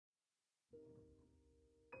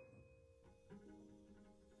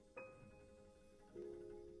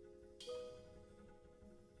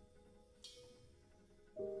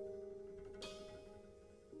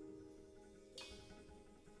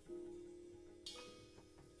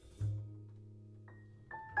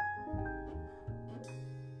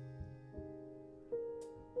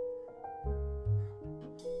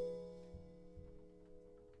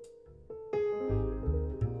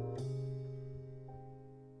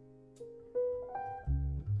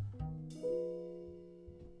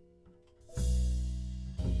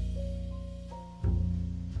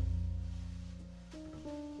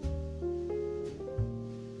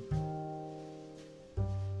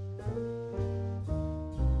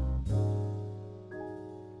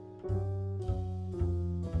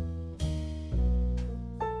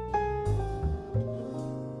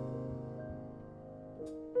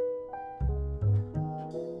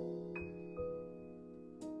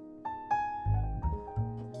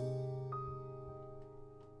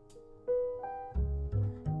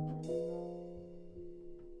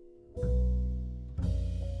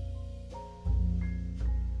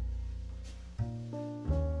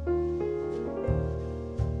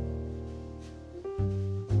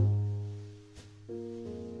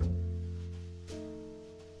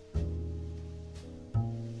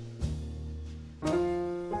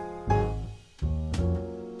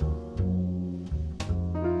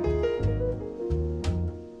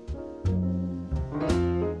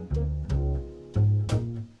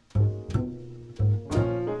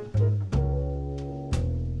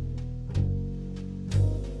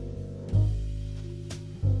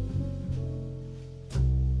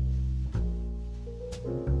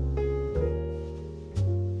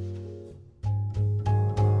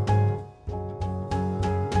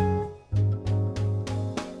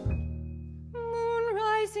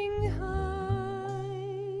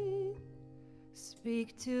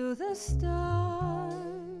Speak to the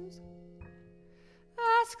stars,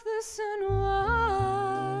 ask the sun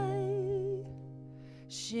why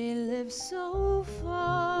she lives so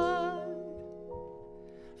far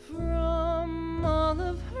from all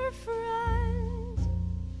of her friends,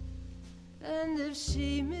 and if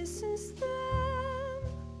she misses them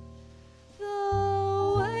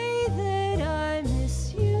the way that I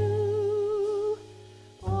miss you,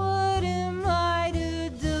 what am I to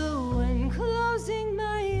do when closing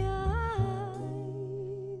my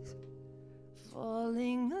eyes,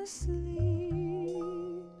 falling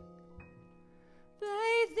asleep,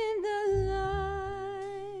 bathed in the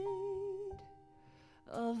light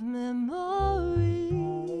of memories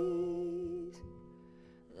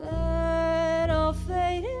that all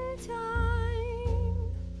fade in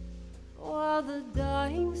time, while the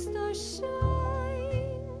dying stars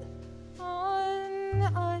shine on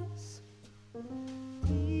us.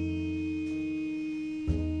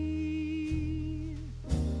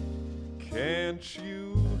 Can't you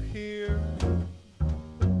hear?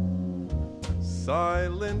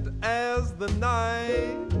 Silent as the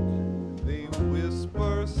night, they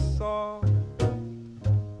whisper soft,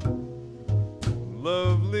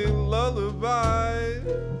 lovely lullabies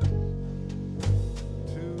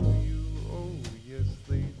to you. Oh, yes,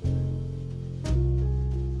 they do.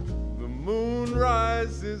 The moon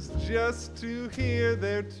rises just to hear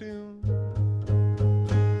their tune.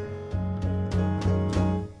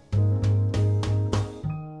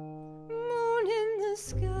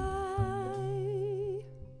 Sky,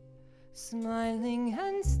 smiling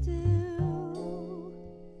and still,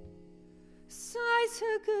 sighs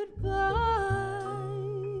her goodbyes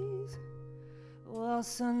while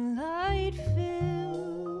sunlight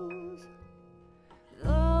fills the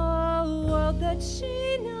world that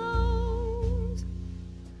she knows,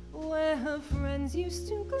 where her friends used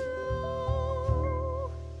to glow.